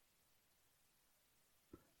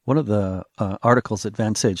One of the articles at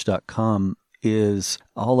vansage.com is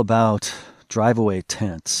all about drive-away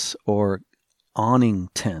tents or awning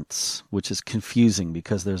tents, which is confusing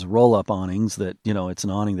because there's roll-up awnings that, it's an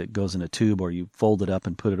awning that goes in a tube or you fold it up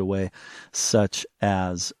and put it away, such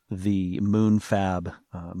as the Moonfab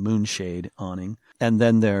Moonshade awning. And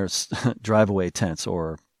then there's drive-away tents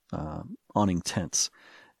or awning tents.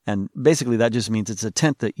 And basically that just means it's a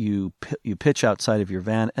tent that you pitch outside of your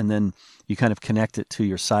van and then you kind of connect it to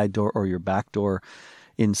your side door or your back door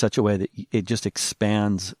in such a way that it just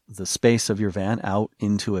expands the space of your van out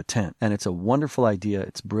into a tent. And it's a wonderful idea.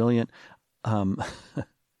 It's brilliant.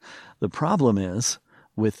 The problem is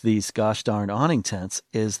with these gosh darn awning tents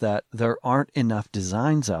is that there aren't enough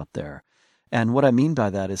designs out there. And what I mean by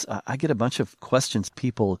that is I get a bunch of questions.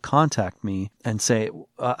 People contact me and say,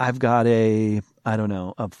 I've got a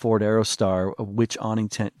Ford Aerostar. Which awning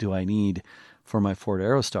tent do I need for my Ford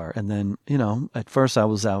Aerostar? And then, at first I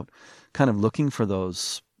was out kind of looking for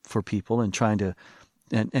those for people and trying to,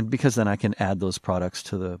 and because then I can add those products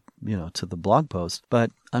to the blog post.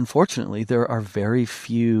 But unfortunately, there are very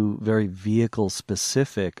few, very vehicle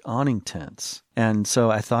specific awning tents. And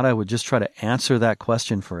so I thought I would just try to answer that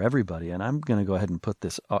question for everybody. And I'm going to go ahead and put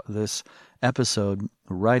this episode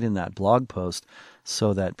right in that blog post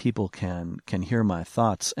so that people can hear my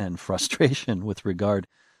thoughts and frustration with regard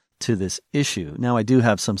to this issue. Now, I do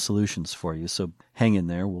have some solutions for you, so hang in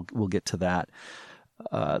there. We'll get to that.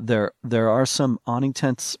 There are some awning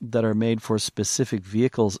tents that are made for specific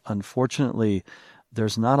vehicles. Unfortunately,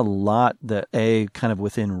 there's not a lot that kind of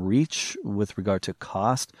within reach with regard to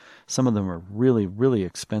cost. Some of them are really, really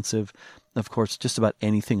expensive. Of course, just about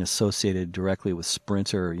anything associated directly with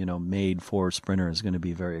Sprinter, made for Sprinter is going to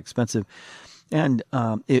be very expensive. And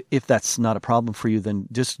if that's not a problem for you, then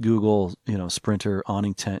just Google, Sprinter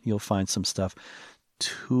awning tent. You'll find some stuff.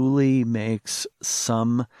 Thule makes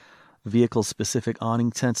some vehicle-specific awning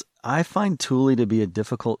tents. I find Thule to be a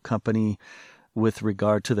difficult company with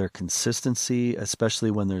regard to their consistency, especially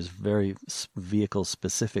when there's very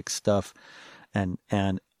vehicle-specific stuff. And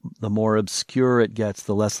the more obscure it gets,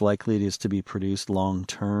 the less likely it is to be produced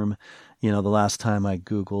long-term. The last time I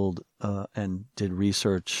Googled and did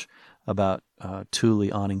research about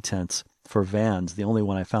Thule awning tents for vans, the only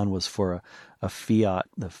one I found was for a Fiat,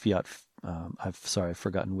 the Fiat. I've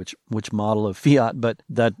forgotten which model of Fiat, but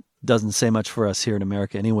that doesn't say much for us here in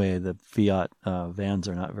America anyway. The Fiat vans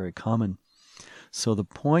are not very common. So the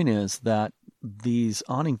point is that these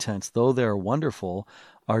awning tents, though they're wonderful,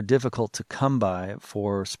 are difficult to come by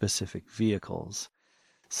for specific vehicles.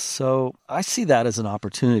 So I see that as an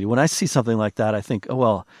opportunity. When I see something like that, I think, oh,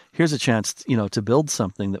 well, here's a chance, to build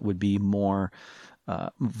something that would be more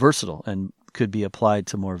versatile and could be applied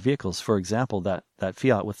to more vehicles. For example, that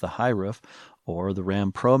Fiat with the high roof, or the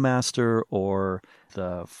Ram ProMaster, or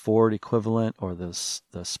the Ford equivalent, or the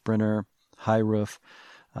Sprinter high roof,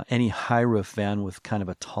 any high roof van with kind of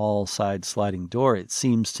a tall side sliding door. It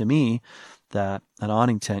seems to me that an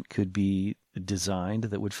awning tent could be designed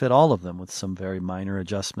that would fit all of them with some very minor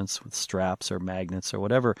adjustments with straps or magnets or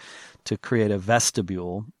whatever to create a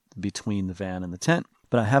vestibule between the van and the tent.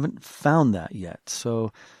 But I haven't found that yet.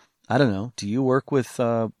 So I don't know. Do you work with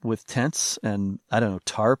tents and,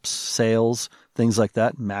 tarps, sails, things like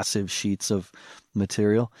that, massive sheets of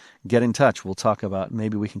material? Get in touch. We'll talk about,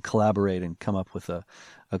 maybe we can collaborate and come up with a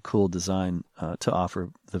cool design to offer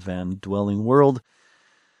the van dwelling world.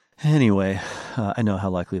 Anyway, I know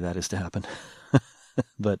how likely that is to happen,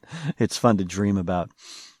 but it's fun to dream about.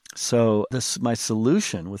 So my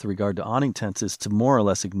solution with regard to awning tents is to more or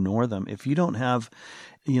less ignore them. If you don't have,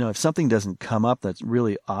 if something doesn't come up that's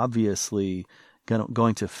really obviously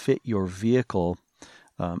going to fit your vehicle,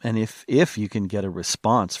 and if you can get a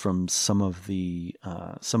response from some of the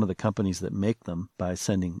companies that make them by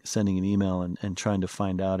sending an email and trying to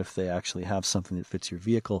find out if they actually have something that fits your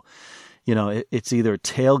vehicle, it's either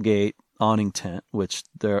tailgate awning tent, which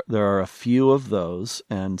there are a few of those,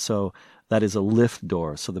 and so that is a lift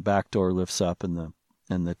door. So the back door lifts up and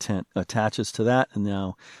the tent attaches to that, and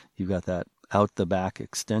now you've got that out the back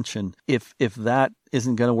extension. If that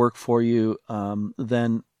isn't going to work for you,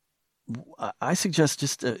 then I suggest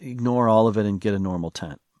just ignore all of it and get a normal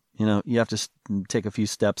tent. You have to take a few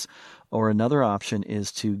steps. Or another option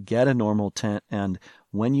is to get a normal tent, and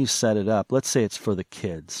when you set it up, let's say it's for the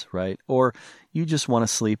kids, right? Or you just want to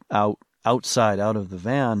sleep outside, out of the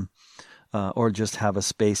van, or just have a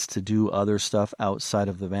space to do other stuff outside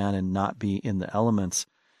of the van and not be in the elements.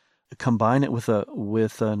 Combine it with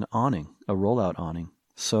an awning, a rollout awning.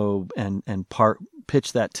 So and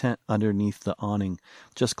pitch that tent underneath the awning,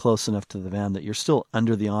 just close enough to the van that you're still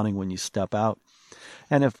under the awning when you step out.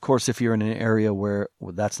 And of course, if you're in an area where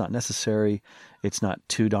that's not necessary, it's not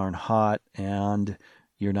too darn hot, and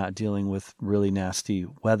you're not dealing with really nasty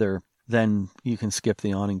weather, then you can skip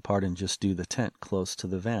the awning part and just do the tent close to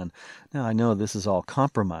the van. Now, I know this is all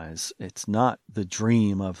compromise. It's not the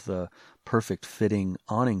dream of the perfect fitting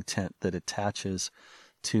awning tent that attaches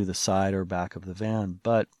to the side or back of the van.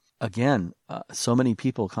 But again, so many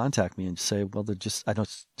people contact me and say, well, I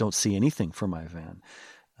don't see anything for my van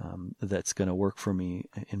that's going to work for me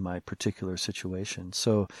in my particular situation.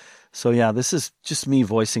 So yeah, this is just me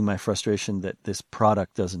voicing my frustration that this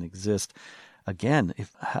product doesn't exist. Again,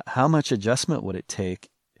 how much adjustment would it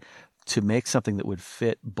take to make something that would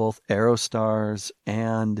fit both Aerostars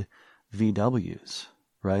and VWs,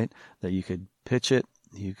 right? That you could pitch it,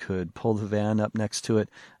 you could pull the van up next to it,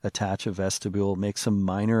 attach a vestibule, make some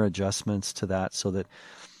minor adjustments to that so that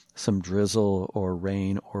some drizzle or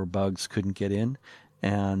rain or bugs couldn't get in,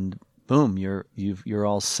 and boom, you're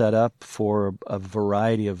all set up for a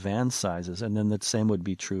variety of van sizes. And then the same would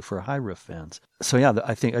be true for high roof vans. So yeah,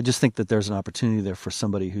 I just think that there's an opportunity there for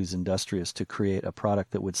somebody who's industrious to create a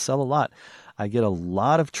product that would sell a lot. I get a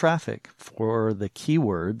lot of traffic for the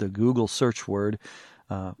keyword, the Google search word,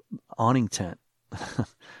 awning tent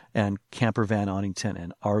and camper van awning tent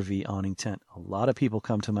and RV awning tent. A lot of people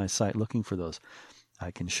come to my site looking for those.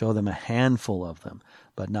 I can show them a handful of them,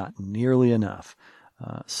 but not nearly enough.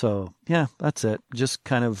 So yeah, that's it. Just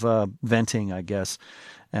kind of venting, I guess,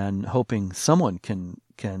 and hoping someone can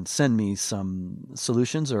send me some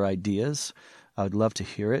solutions or ideas. I would love to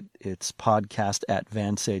hear it. It's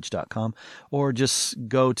podcast@vansage.com, or just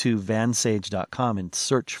go to vansage.com and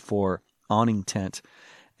search for awning tent,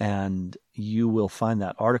 and you will find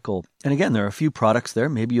that article. And again, there are a few products there.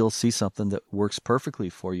 Maybe you'll see something that works perfectly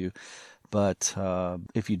for you. But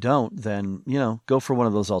if you don't, then, go for one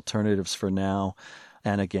of those alternatives for now.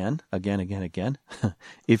 And again,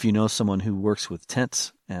 if you know someone who works with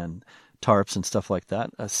tents and tarps and stuff like that,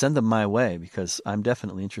 send them my way, because I'm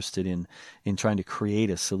definitely interested in trying to create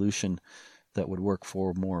a solution that would work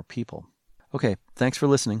for more people. Okay, thanks for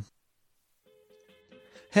listening.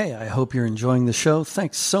 Hey, I hope you're enjoying the show.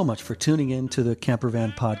 Thanks so much for tuning in to the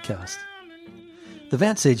Campervan Podcast. The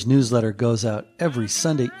Vansage newsletter goes out every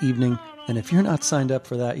Sunday evening, and if you're not signed up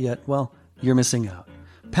for that yet, well, you're missing out.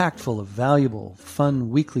 Packed full of valuable, fun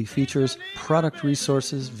weekly features, product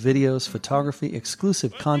resources, videos, photography,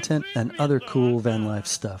 exclusive content, and other cool van life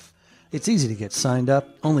stuff. It's easy to get signed up,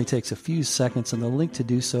 only takes a few seconds, and the link to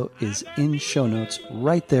do so is in show notes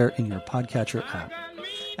right there in your podcatcher app.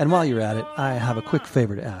 And while you're at it, I have a quick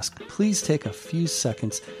favor to ask. Please take a few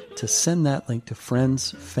seconds to send that link to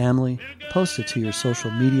friends, family, post it to your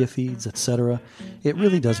social media feeds, etc. It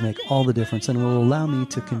really does make all the difference and will allow me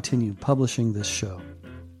to continue publishing this show.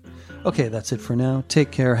 Okay, that's it for now. Take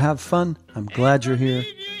care. Have fun. I'm glad you're here.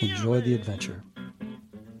 Enjoy the adventure.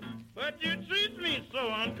 But you treat me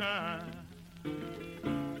so unkind.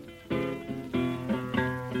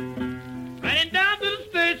 Riding down to the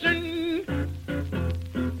station,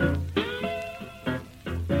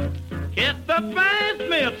 catch the fast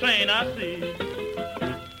mail train I see.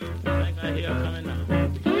 I think I hear her coming now.